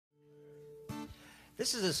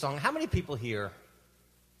This is a song. How many people here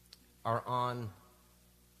are on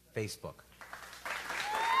Facebook?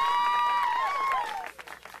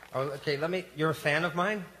 Oh, okay, you're a fan of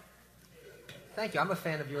mine? Thank you. I'm a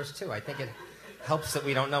fan of yours, too. I think it helps that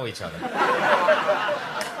we don't know each other.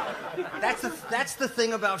 That's the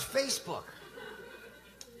thing about Facebook.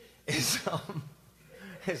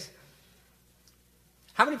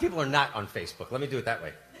 How many people are not on Facebook? Let me do it that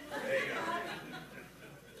way. There you go.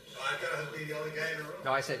 So I gotta be the only guy in the room?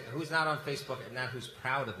 No, I said, who's not on Facebook and not who's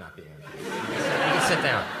proud of not being on Facebook? You can sit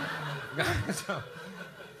down.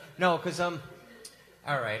 No, because, all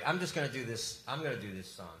right, I'm just going to do this. I'm going to do this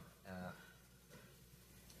song.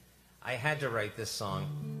 I had to write this song.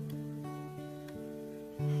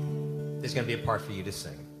 There's going to be a part for you to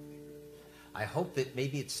sing. I hope that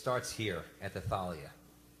maybe it starts here at the Thalia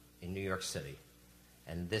in New York City,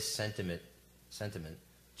 and this sentiment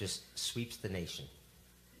just sweeps the nation.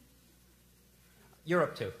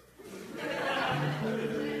 Europe, too.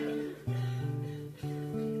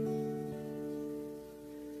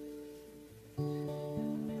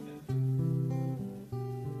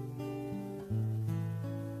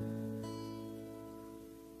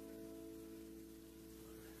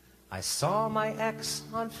 I saw my ex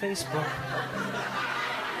on Facebook.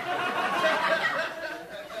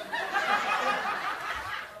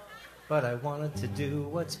 But I wanted to do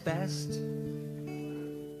what's best.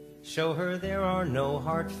 Show her there are no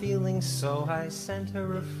hard feelings, so I sent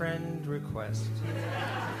her a friend request.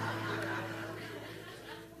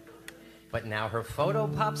 But now her photo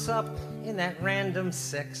pops up in that random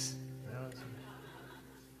 6.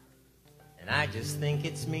 And I just think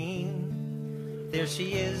it's mean. There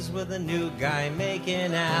she is with a new guy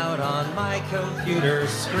making out on my computer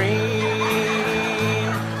screen.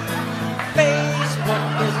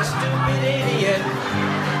 Facebook is a stupid idiot.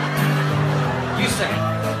 You say,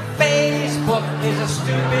 Facebook is a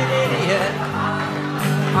stupid idiot.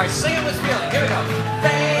 All right, sing it with feeling. Here we go.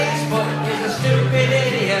 Facebook is a stupid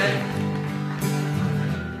idiot.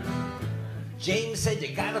 James said you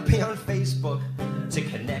gotta be on Facebook to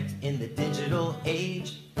connect in the digital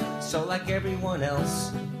age. So like everyone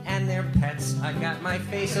else and their pets, I got my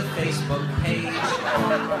face a Facebook page.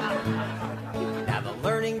 Now the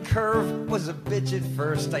learning curve was a bitch at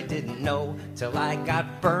first. I didn't know till I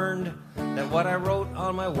got burned that what I wrote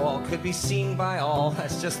on my wall could be seen by all.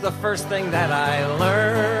 That's just the first thing that I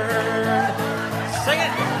learned. Sing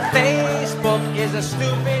it! Facebook is a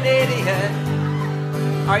stupid idiot.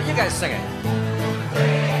 All right, you guys sing it.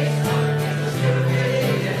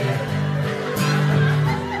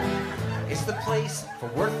 The place for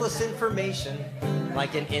worthless information,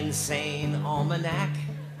 like an insane almanac,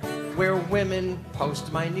 where women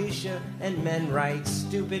post minutiae and men write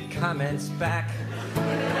stupid comments back,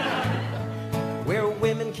 where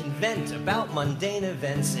women can vent about mundane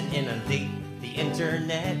events and inundate the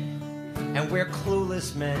internet, and where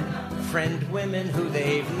clueless men friend women who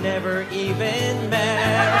they've never even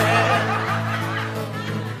met.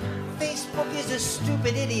 Facebook is a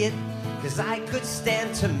stupid idiot, 'cause I could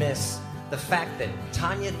stand to miss the fact that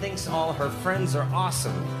Tanya thinks all her friends are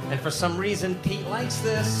awesome, and for some reason Pete likes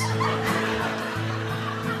this.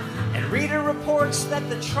 And Rita reports that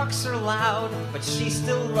the trucks are loud, but she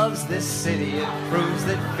still loves this city. It proves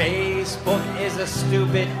that Facebook is a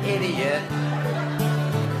stupid idiot.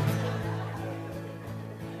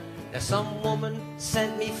 Now some woman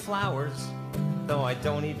sent me flowers, though I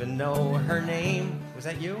don't even know her name. Was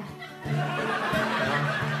that you?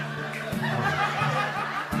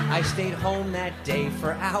 I stayed home that day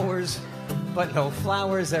for hours, but no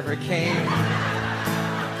flowers ever came.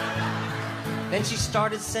 Then she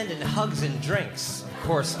started sending hugs and drinks, of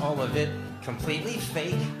course all of it completely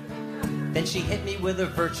fake. Then she hit me with a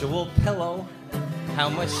virtual pillow. How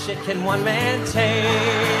much shit can one man take?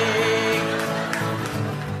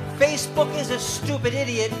 Facebook is a stupid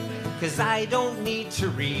idiot, 'cause I don't need to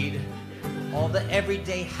read all the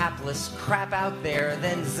everyday hapless crap out there,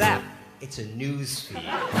 then zap. It's a news feed.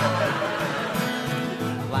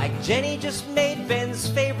 Like Jenny just made Ben's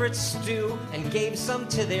favorite stew and gave some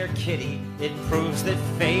to their kitty. It proves that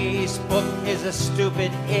Facebook is a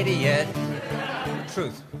stupid idiot.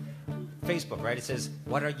 Truth. Facebook, right? It says,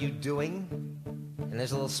 what are you doing? And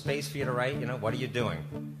there's a little space for you to write, what are you doing?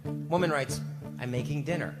 Woman writes, I'm making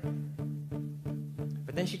dinner.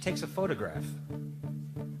 But then she takes a photograph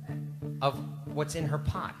of what's in her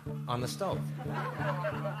pot on the stove.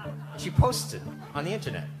 She posts it on the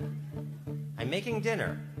internet. I'm making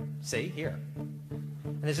dinner. See, here.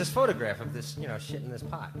 And there's this photograph of this, shit in this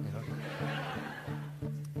pot,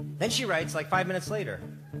 Then she writes, like 5 minutes later,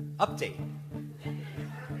 update.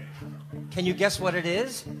 Can you guess what it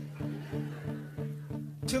is?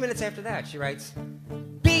 2 minutes after that, she writes,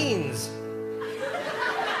 beans.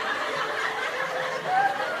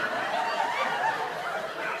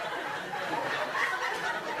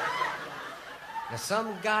 Now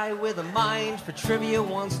some guy with a mind for trivia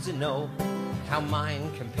wants to know how mine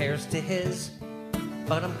compares to his.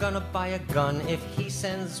 But I'm gonna buy a gun if he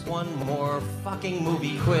sends one more fucking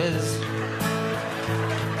movie quiz.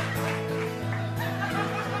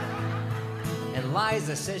 And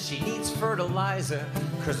Liza says she needs fertilizer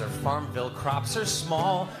because her Farmville crops are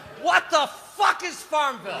small. What the fuck is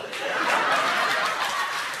Farmville?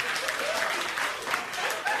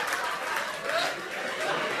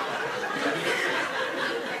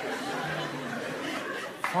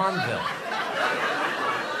 Farmville.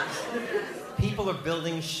 People are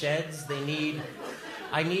building sheds.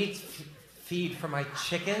 I need feed for my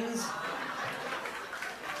chickens.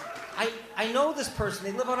 I know this person.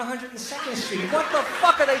 They live on 102nd Street. What the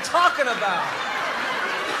fuck are they talking about?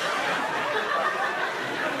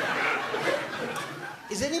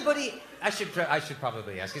 Is anybody, I should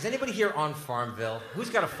probably ask, is anybody here on Farmville? Who's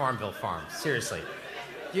got a Farmville farm? Seriously.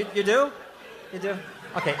 You do? You do?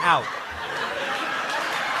 Okay, out.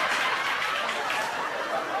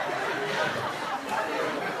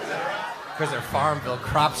 Because their Farmville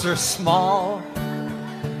crops are small.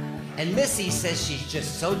 And Missy says she's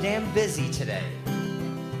just so damn busy today,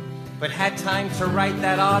 but had time to write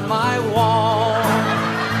that on my wall.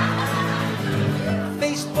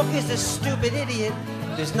 Facebook is a stupid idiot.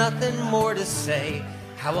 There's nothing more to say.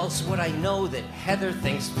 How else would I know that Heather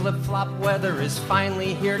thinks flip-flop weather is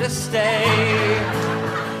finally here to stay?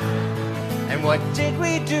 And what did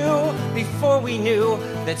we do before we knew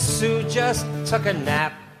that Sue just took a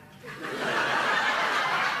nap?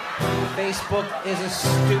 Facebook is a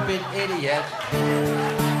stupid idiot.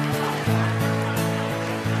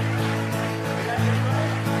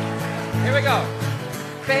 Here we go.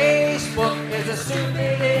 Facebook is a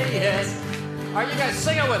stupid idiot. All right, you guys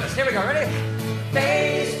sing it with us. Here we go. Ready?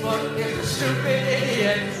 Facebook is a stupid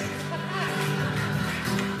idiot.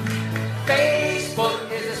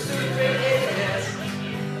 Facebook is a stupid idiot.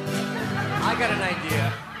 I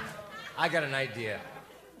got an idea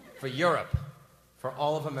for Europe. For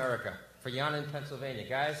all of America. For Jan in Pennsylvania.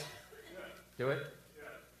 Guys, do it.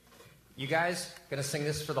 You guys gonna sing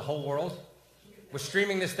this for the whole world? We're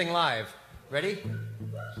streaming this thing live. Ready?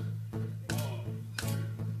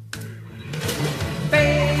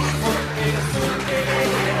 Facebook is a stupid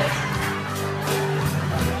idiot.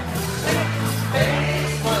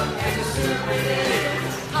 Facebook is a stupid idiot.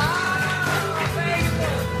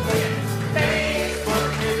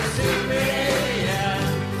 Facebook is a stupid idiot.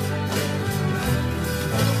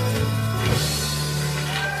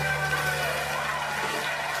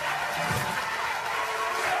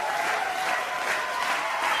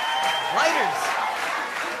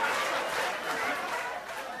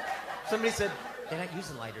 Somebody said, they're not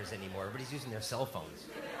using lighters anymore. Everybody's using their cell phones.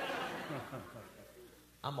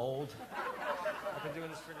 I'm old. I've been doing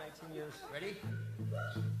this for 19 years. Ready?